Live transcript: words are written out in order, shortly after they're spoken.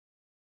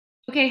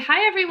Okay,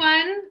 hi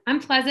everyone. I'm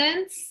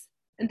Pleasance,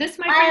 and this is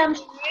my Hi, friend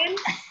I'm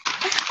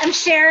Sharon, I'm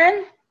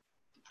Sharon.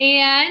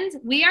 and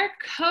we are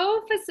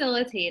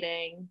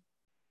co-facilitating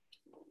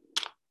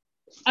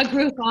a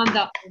group on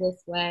the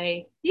Artist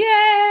Way.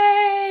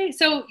 Yay!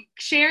 So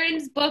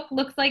Sharon's book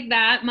looks like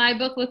that. My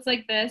book looks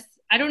like this.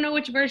 I don't know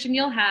which version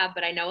you'll have,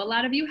 but I know a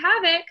lot of you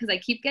have it because I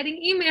keep getting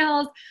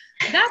emails.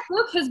 That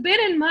book has been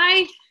in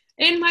my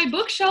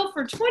bookshelf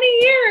for 20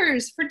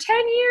 years, for 10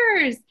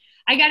 years.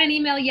 I got an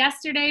email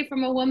yesterday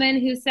from a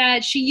woman who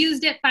said she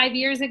used it 5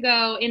 years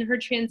ago in her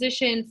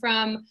transition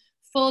from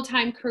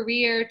full-time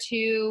career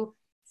to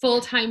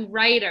full-time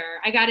writer.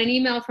 I got an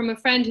email from a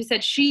friend who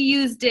said she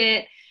used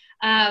it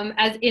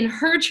as in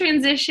her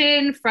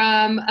transition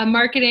from a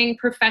marketing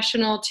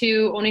professional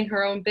to owning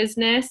her own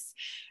business.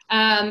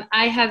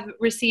 I have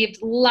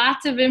received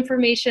lots of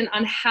information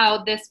on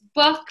how this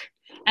book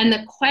and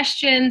the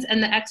questions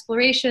and the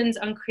explorations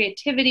on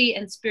creativity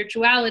and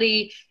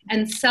spirituality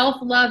and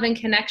self-love and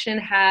connection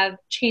have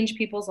changed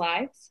people's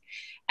lives.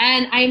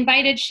 And I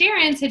invited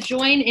Sharon to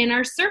join in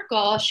our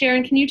circle.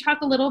 Sharon, can you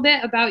talk a little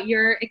bit about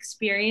your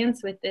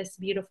experience with this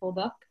beautiful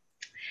book?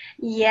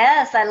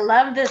 Yes, I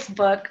love this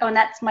book. Oh, and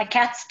that's my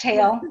cat's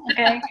tail.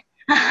 Okay.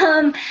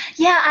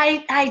 Yeah,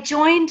 I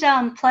joined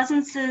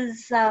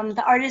Pleasance's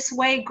The Artist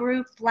Way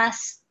group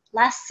last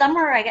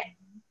summer.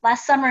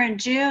 Last summer in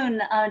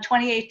June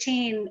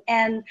 2018,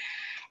 and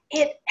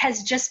it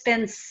has just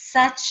been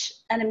such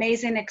an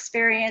amazing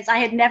experience.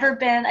 I'd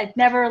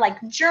never like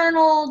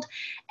journaled,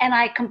 and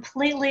I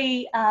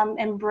completely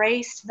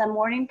embraced the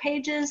morning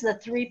pages, the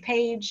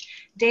 3-page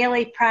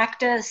daily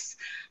practice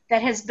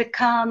that has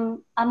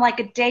become, I'm like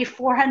a day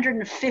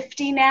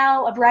 450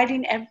 now of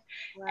writing every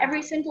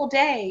Wow. single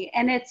day.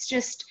 And it's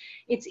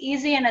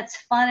easy and it's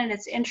fun and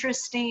it's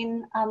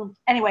interesting.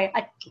 Anyway,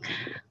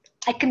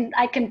 I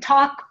can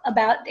talk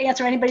about,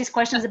 answer anybody's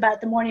questions about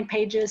the morning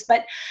pages,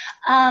 but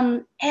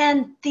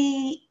and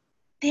the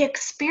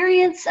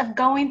experience of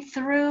going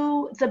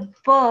through the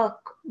book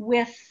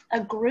with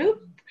a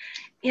group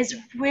is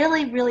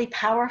really, really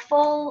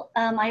powerful.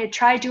 I had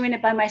tried doing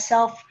it by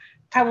myself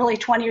probably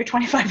 20 or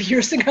 25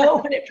 years ago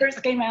when it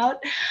first came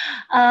out.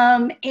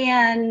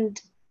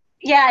 And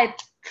yeah,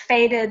 it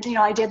faded.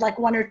 I did like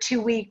 1 or 2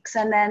 weeks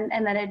and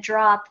then it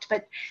dropped.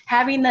 But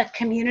having the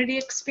community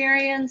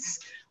experience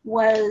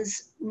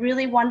was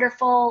really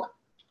wonderful.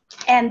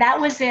 And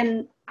that was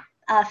in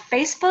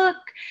Facebook,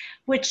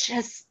 which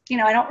has,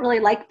 I don't really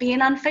like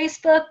being on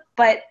Facebook,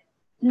 but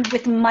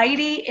with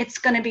Mighty, it's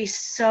going to be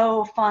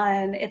so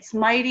fun.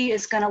 Mighty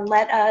is going to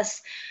let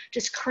us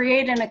just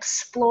create and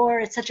explore.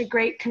 It's such a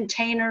great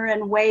container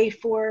and way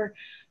for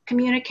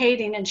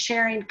communicating and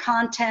sharing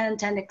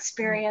content and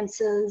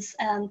experiences,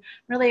 and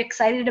really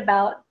excited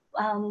about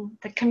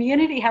the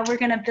community, how we're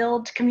going to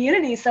build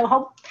community. So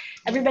hope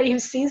everybody who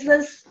sees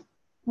this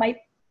might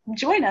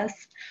join us.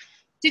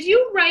 Did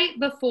you write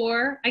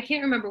before? I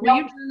can't remember. Were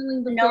you Nope,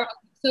 journaling before? nope.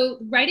 So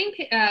writing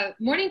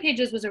morning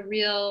pages was a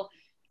real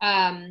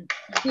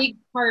big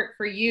part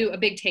for you, a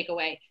big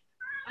takeaway.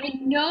 I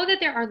know that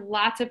there are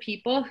lots of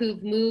people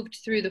who've moved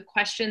through the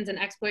questions and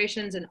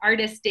explorations and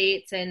artist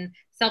dates and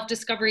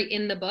self-discovery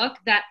in the book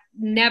that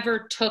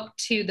never took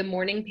to the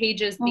morning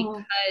pages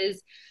Mhm.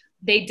 because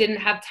they didn't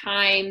have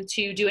time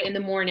to do it in the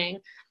morning.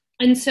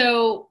 And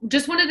so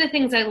just one of the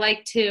things I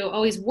like to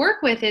always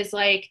work with is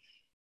like,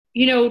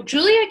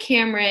 Julia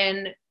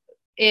Cameron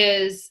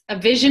is a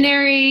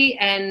visionary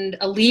and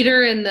a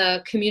leader in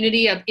the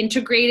community of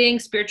integrating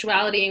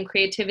spirituality and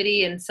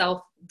creativity and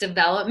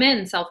self-development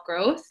and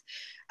self-growth,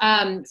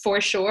 for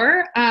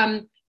sure.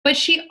 But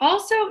she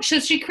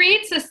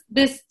creates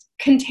this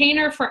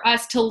container for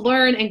us to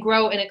learn and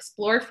grow and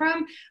explore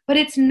from, but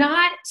it's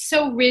not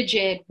so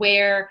rigid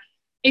where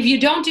if you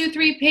don't do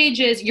 3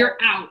 pages, you're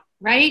out,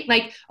 right?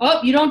 Like,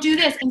 oh, you don't do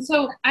this. And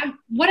so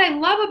what I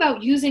love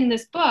about using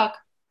this book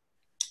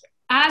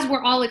as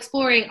we're all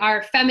exploring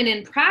our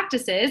feminine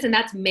practices, and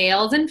that's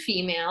males and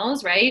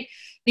females, right?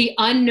 The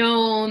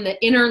unknown,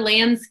 the inner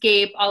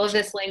landscape, all of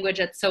this language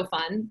that's so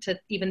fun to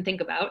even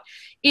think about,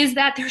 is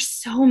that there's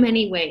so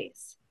many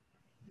ways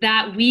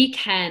that we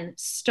can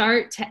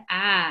start to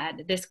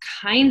add this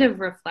kind of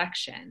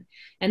reflection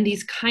and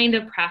these kind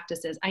of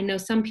practices. I know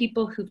some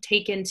people who've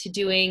taken to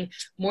doing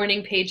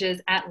morning pages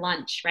at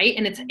lunch, right?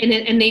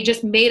 And they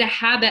just made a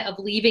habit of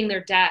leaving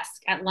their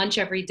desk at lunch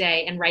every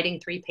day and writing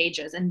 3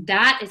 pages. And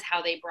that is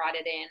how they brought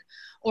it in.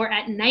 Or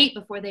at night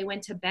before they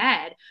went to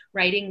bed,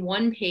 writing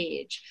 1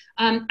 page.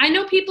 I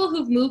know people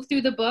who've moved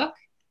through the book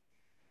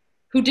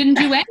who didn't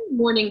do any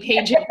morning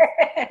pages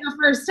the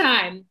first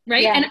time,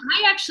 right? Yeah. And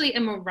I actually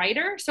am a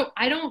writer, so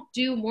I don't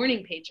do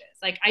morning pages.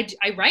 Like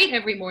I write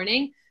every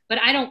morning, but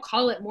I don't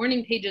call it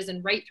morning pages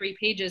and write 3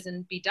 pages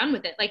and be done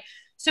with it. Like,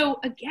 so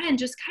again,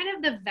 just kind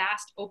of the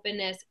vast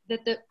openness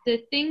that the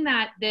thing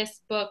that this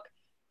book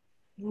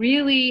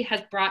really has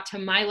brought to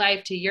my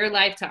life, to your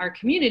life, to our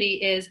community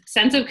is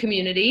sense of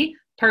community,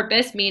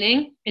 purpose,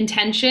 meaning,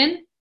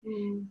 intention,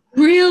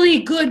 really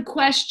good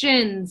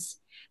questions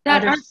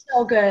that are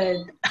so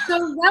good.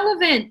 so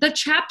relevant. The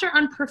chapter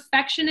on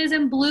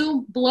perfectionism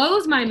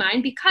blows my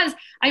mind because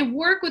I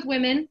work with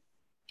women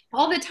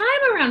all the time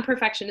around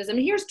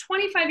perfectionism. Here's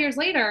 25 years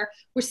later,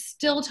 we're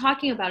still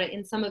talking about it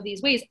in some of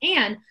these ways.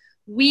 And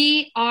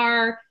we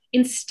are,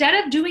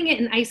 instead of doing it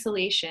in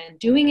isolation,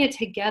 doing it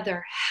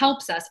together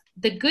helps us.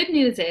 The good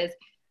news is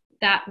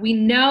that we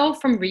know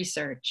from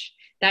research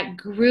that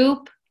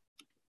groups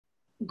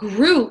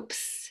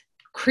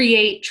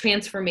create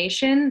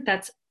transformation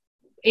that's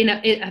in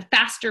a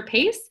faster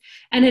pace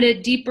and at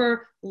a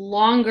deeper,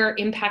 longer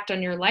impact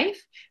on your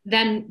life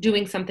than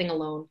doing something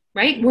alone,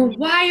 right? We're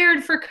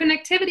wired for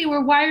connectivity.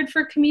 We're wired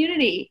for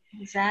community.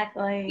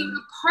 Exactly.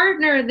 To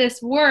partner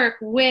this work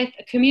with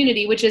a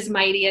community, which is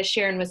Mighty, as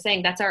Sharon was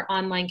saying, that's our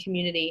online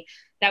community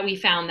that we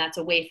found that's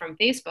away from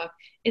Facebook.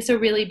 It's a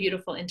really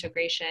beautiful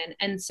integration.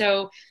 And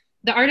so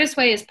the Artist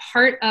Way is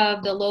part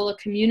of the Lola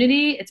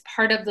community. It's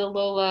part of the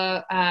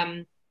Lola,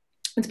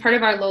 it's part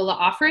of our Lola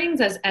offerings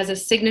as a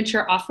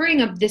signature offering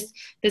of this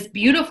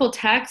beautiful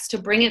text to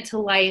bring it to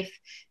life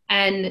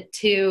and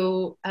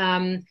to,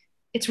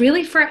 it's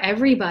really for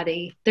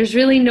everybody. There's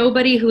really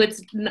nobody who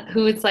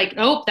it's like,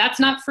 nope, that's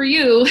not for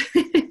you.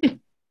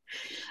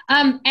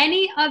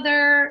 Any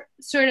other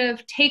sort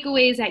of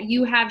takeaways that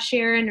you have,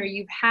 Sharon, or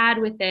you've had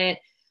with it,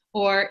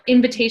 or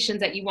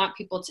invitations that you want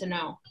people to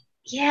know?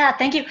 Yeah,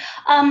 thank you.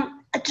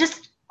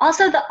 Just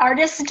also the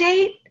artist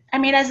date. I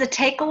mean, as a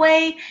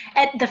takeaway,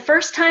 at the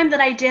first time that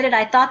I did it,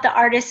 I thought the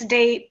artist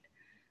date,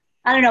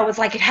 I don't know, it was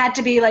like it had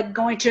to be like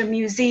going to a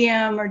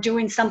museum or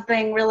doing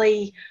something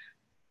really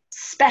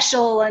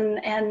special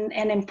and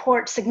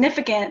important,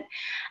 significant,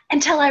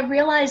 until I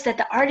realized that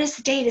the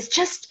artist date is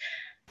just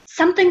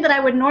something that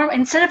I would normally,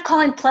 instead of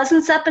calling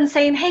Pleasance up and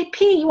saying, hey,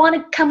 P, you want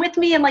to come with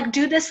me and like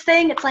do this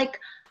thing? It's like,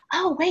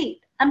 oh,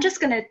 wait, I'm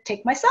just going to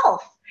take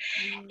myself.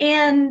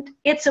 And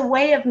it's a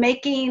way of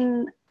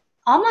making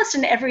almost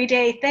an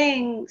everyday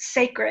thing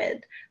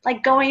sacred,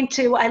 like going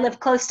to, I live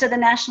close to the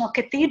National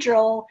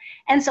Cathedral.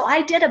 And so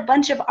I did a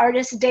bunch of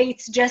artist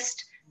dates,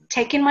 just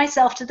taking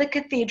myself to the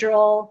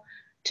cathedral,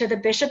 to the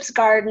Bishop's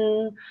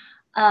Garden,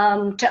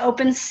 to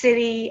Open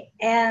City,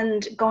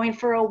 and going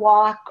for a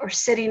walk or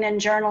sitting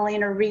and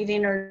journaling or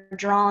reading or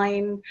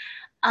drawing.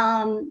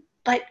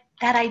 But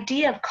that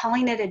idea of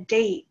calling it a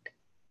date,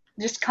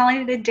 just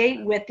calling it a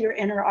date with your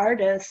inner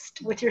artist,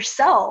 with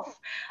yourself,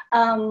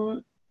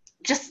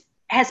 just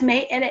has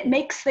made, and it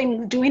makes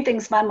doing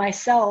things by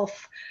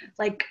myself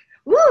like,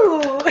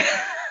 woo!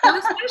 So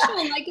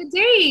special, like a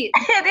date.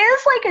 It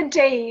is like a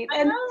date.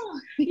 And,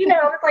 you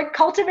know, it's like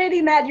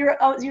cultivating that your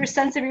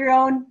sense of your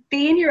own,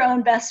 being your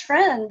own best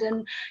friend,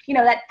 and, you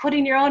know, that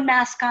putting your own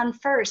mask on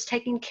first,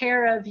 taking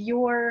care of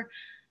your,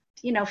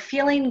 you know,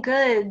 feeling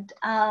good.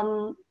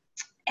 And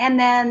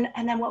then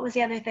what was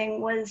the other thing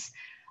was,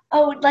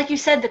 oh, like you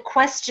said, the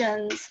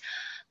questions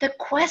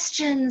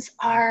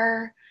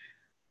are,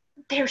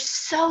 they're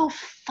so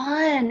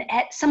fun.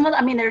 At some of,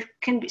 I mean, there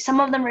can be,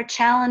 some of them are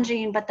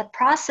challenging, but the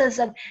process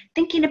of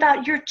thinking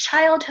about your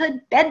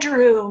childhood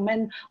bedroom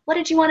and what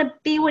did you want to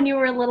be when you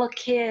were a little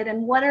kid,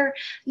 and what are,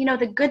 you know,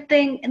 the good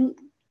thing, and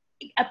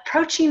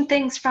approaching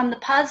things from the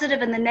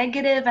positive and the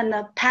negative and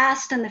the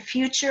past and the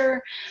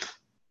future,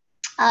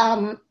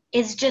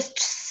 is just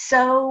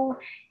so,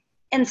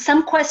 and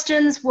some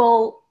questions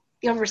you'll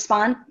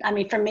respond. I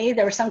mean, for me,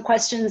 there were some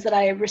questions that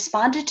I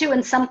responded to,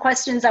 and some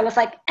questions I was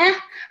like,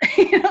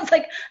 you know, it's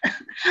like,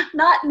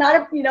 not,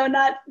 you know,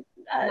 not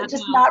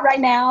not right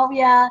now.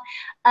 Yeah.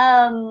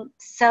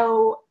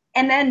 So,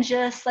 and then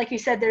just like you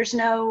said, there's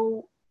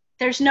no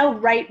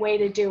right way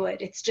to do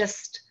it.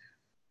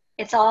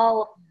 It's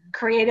all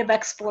creative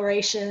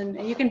exploration,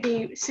 and you can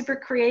be super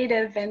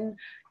creative in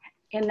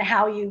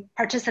how you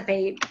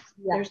participate.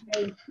 Yeah. There's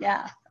no,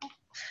 yeah.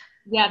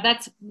 Yeah,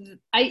 that's,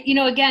 you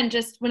know, again,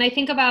 just when I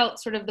think about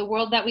sort of the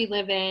world that we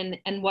live in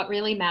and what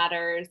really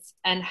matters,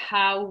 and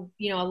how,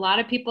 you know, a lot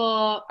of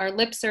people are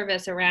lip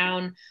service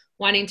around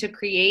wanting to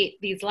create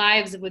these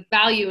lives with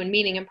value and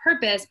meaning and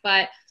purpose,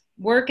 but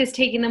work is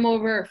taking them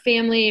over,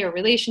 family or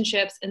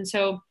relationships. And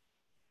so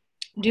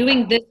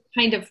doing this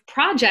kind of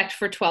project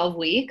for 12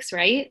 weeks,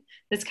 right?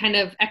 This kind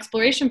of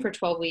exploration for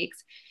 12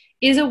 weeks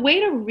is a way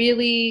to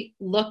really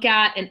look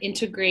at and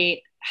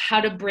integrate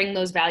how to bring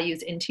those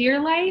values into your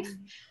life.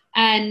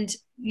 And,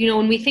 you know,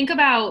 when we think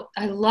about,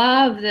 I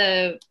love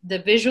the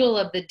visual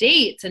of the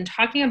dates and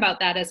talking about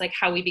that as like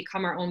how we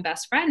become our own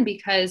best friend,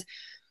 because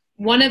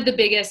one of the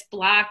biggest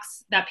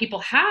blocks that people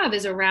have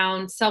is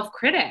around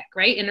self-critic,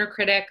 right? Inner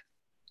critic,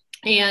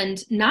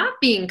 and not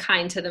being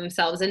kind to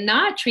themselves and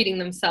not treating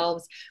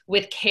themselves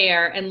with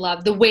care and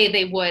love the way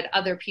they would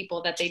other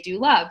people that they do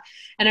love.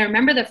 And I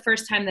remember the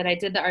first time that I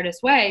did the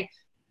Artist Way,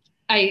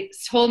 I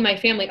told my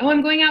family, oh,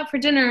 I'm going out for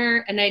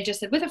dinner. And I just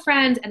said with a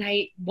friend, and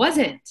I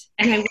wasn't,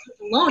 and I was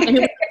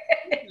alone.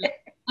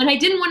 And I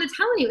didn't want to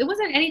tell you. It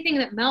wasn't anything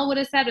that Mel would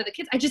have said or the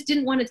kids. I just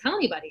didn't want to tell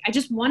anybody. I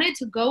just wanted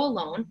to go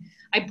alone.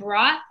 I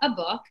brought a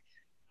book.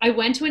 I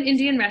went to an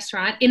Indian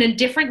restaurant in a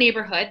different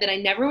neighborhood that I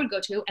never would go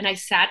to. And I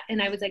sat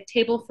and I was like,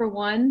 table for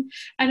one.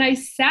 And I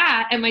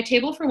sat at my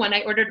table for one.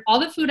 I ordered all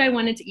the food I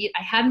wanted to eat.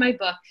 I had my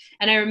book.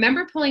 And I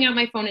remember pulling out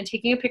my phone and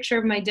taking a picture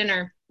of my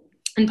dinner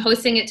and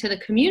posting it to the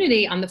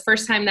community on the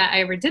first time that I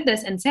ever did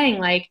this and saying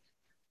like,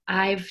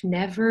 I've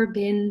never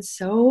been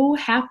so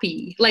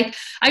happy. Like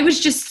I was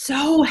just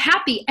so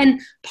happy.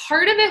 And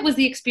part of it was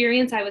the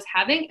experience I was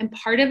having. And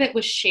part of it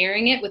was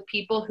sharing it with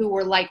people who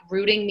were like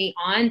rooting me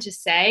on to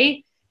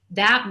say,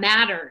 that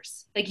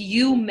matters. Like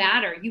you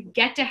matter. You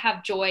get to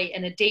have joy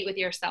and a date with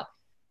yourself.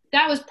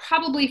 That was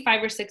probably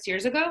 5 or 6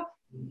 years ago.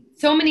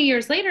 So many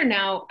years later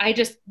now,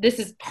 this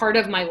is part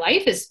of my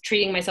life, is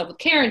treating myself with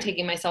care and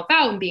taking myself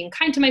out and being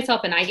kind to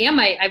myself. And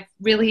I've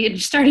really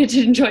started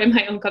to enjoy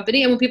my own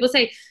company. And when people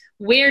say,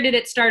 where did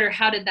it start or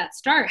how did that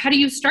start? How do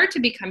you start to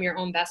become your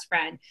own best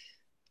friend?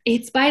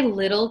 It's by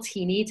little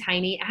teeny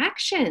tiny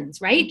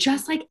actions, right?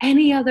 Just like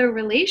any other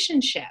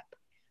relationship.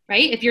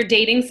 Right? If you're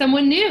dating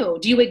someone new,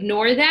 do you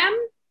ignore them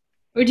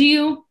or do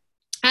you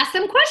ask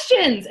them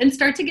questions and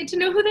start to get to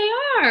know who they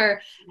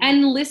are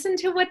and listen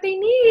to what they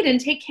need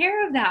and take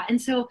care of that?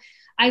 And so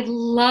I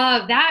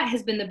love that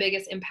has been the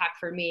biggest impact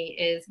for me,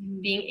 is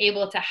being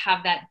able to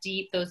have that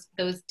deep,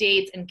 those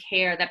dates and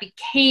care that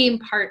became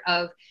part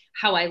of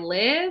how I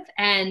live,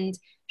 and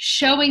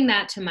showing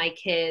that to my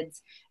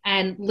kids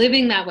and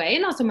living that way.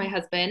 And also my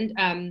husband,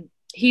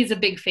 he's a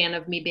big fan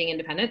of me being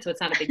independent, so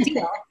it's not a big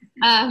deal.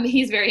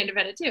 He's very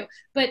independent too.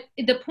 But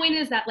the point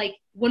is that like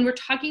when we're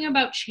talking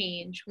about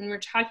change, when we're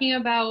talking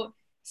about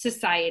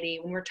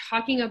society, when we're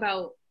talking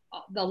about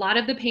a lot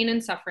of the pain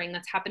and suffering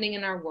that's happening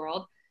in our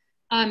world,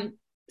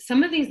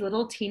 some of these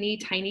little teeny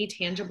tiny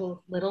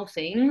tangible little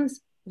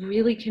things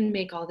really can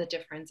make all the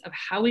difference of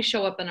how we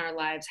show up in our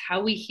lives,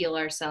 how we heal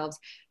ourselves,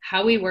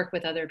 how we work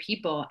with other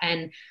people.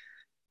 And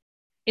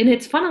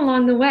it's fun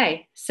along the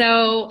way.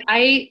 So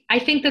I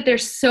think that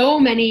there's so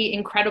many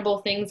incredible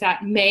things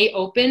that may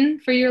open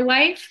for your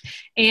life,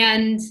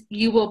 and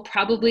you will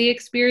probably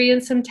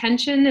experience some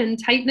tension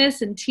and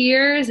tightness and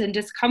tears and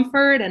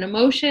discomfort and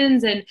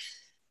emotions, and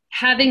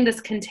having this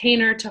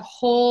container to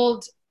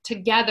hold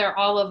together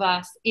all of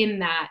us in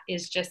that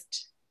is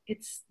just,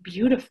 it's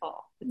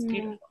beautiful. It's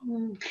beautiful.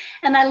 Mm-hmm.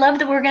 And I love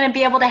that we're going to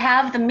be able to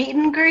have the meet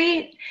and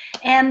greet,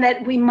 and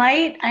that we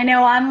might, I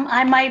know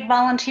I might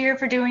volunteer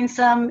for doing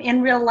some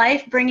in real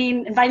life,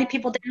 inviting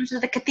people down to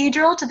the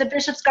cathedral, to the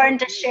Bishop's Garden,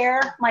 to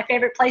share, my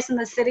favorite place in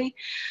the city.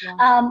 Yeah.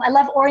 I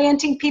love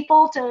orienting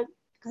people because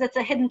it's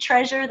a hidden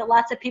treasure that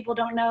lots of people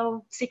don't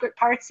know secret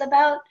parts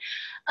about.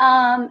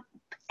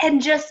 And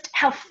just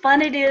how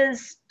fun it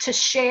is to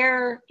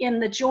share in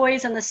the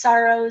joys and the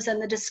sorrows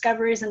and the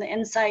discoveries and the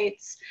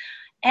insights.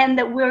 And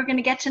that we're going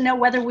to get to know,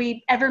 whether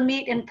we ever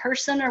meet in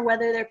person or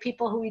whether they're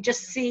people who we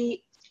just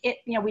see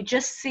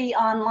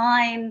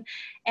online.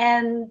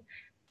 And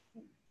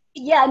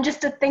yeah, and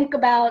just to think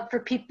about for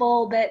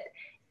people that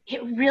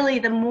it really,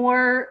 the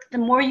more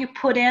you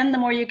put in, the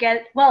more you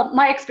get. Well,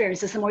 my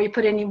experience is the more you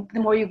put in, the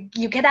more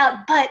you get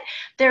out. But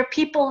there are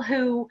people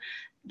who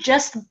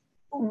just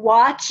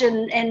watch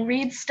and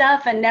read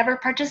stuff and never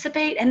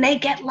participate, and they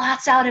get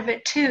lots out of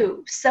it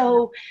too.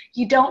 So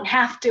you don't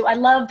have to. I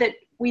love that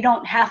we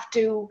don't have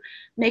to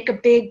make a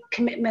big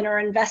commitment or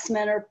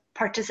investment or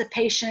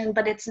participation,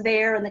 but it's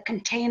there in the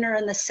container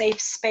and the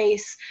safe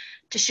space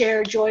to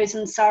share joys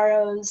and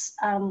sorrows,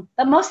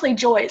 but mostly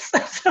joys.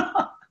 And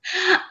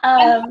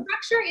the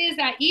structure is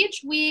that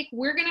each week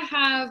we're going to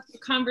have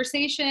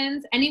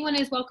conversations. Anyone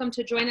is welcome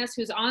to join us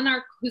who's on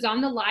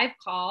the live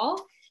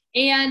call,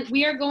 and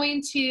we are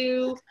going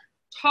to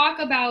talk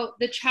about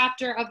the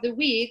chapter of the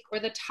week or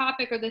the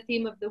topic or the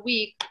theme of the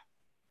week,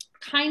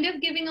 kind of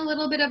giving a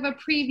little bit of a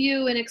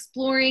preview and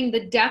exploring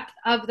the depth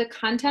of the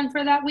content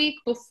for that week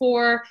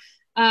before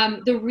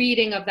the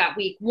reading of that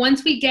week.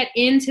 Once we get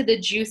into the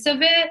juice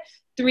of it,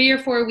 3 or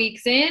 4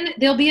 weeks in,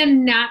 there'll be a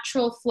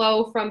natural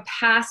flow from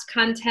past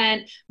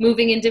content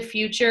moving into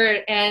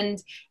future.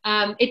 And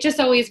it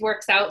just always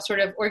works out sort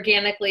of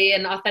organically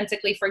and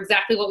authentically for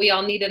exactly what we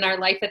all need in our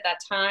life at that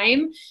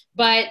time.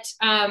 But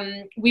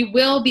we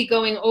will be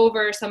going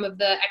over some of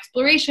the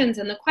explorations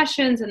and the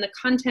questions and the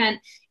content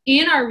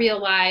in our real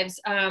lives,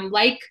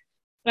 like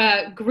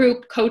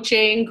group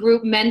coaching,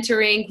 group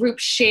mentoring, group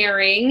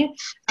sharing,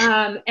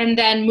 and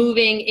then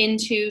moving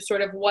into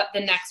sort of what the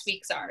next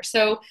weeks are.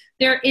 So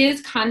there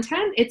is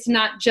content. It's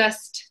not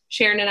just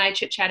Sharon and I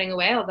chit-chatting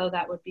away, although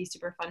that would be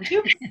super fun too,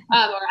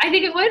 or I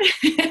think it would.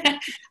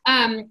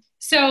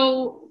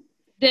 So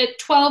the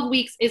 12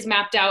 weeks is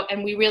mapped out,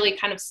 and we really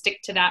kind of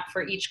stick to that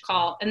for each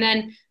call. And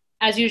then,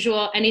 as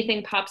usual,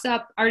 anything pops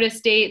up,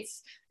 artist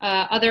dates,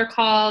 other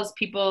calls,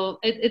 people,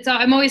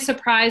 I'm always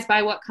surprised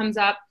by what comes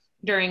up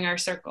during our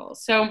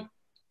circles. So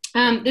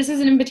this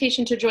is an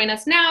invitation to join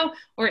us now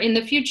or in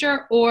the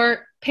future,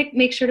 or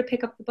make sure to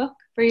pick up the book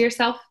for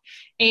yourself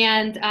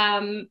and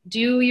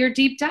do your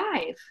deep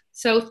dive.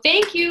 So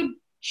thank you,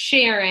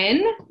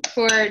 Sharon,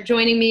 for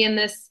joining me in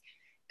this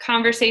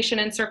conversation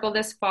and circle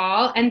this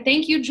fall. And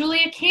thank you,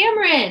 Julia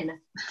Cameron.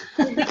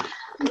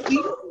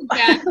 Beautiful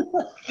Yeah,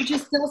 which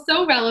is still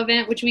so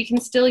relevant, which we can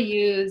still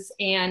use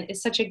and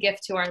is such a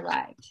gift to our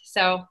lives.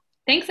 So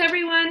thanks,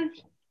 everyone.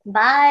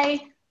 Bye.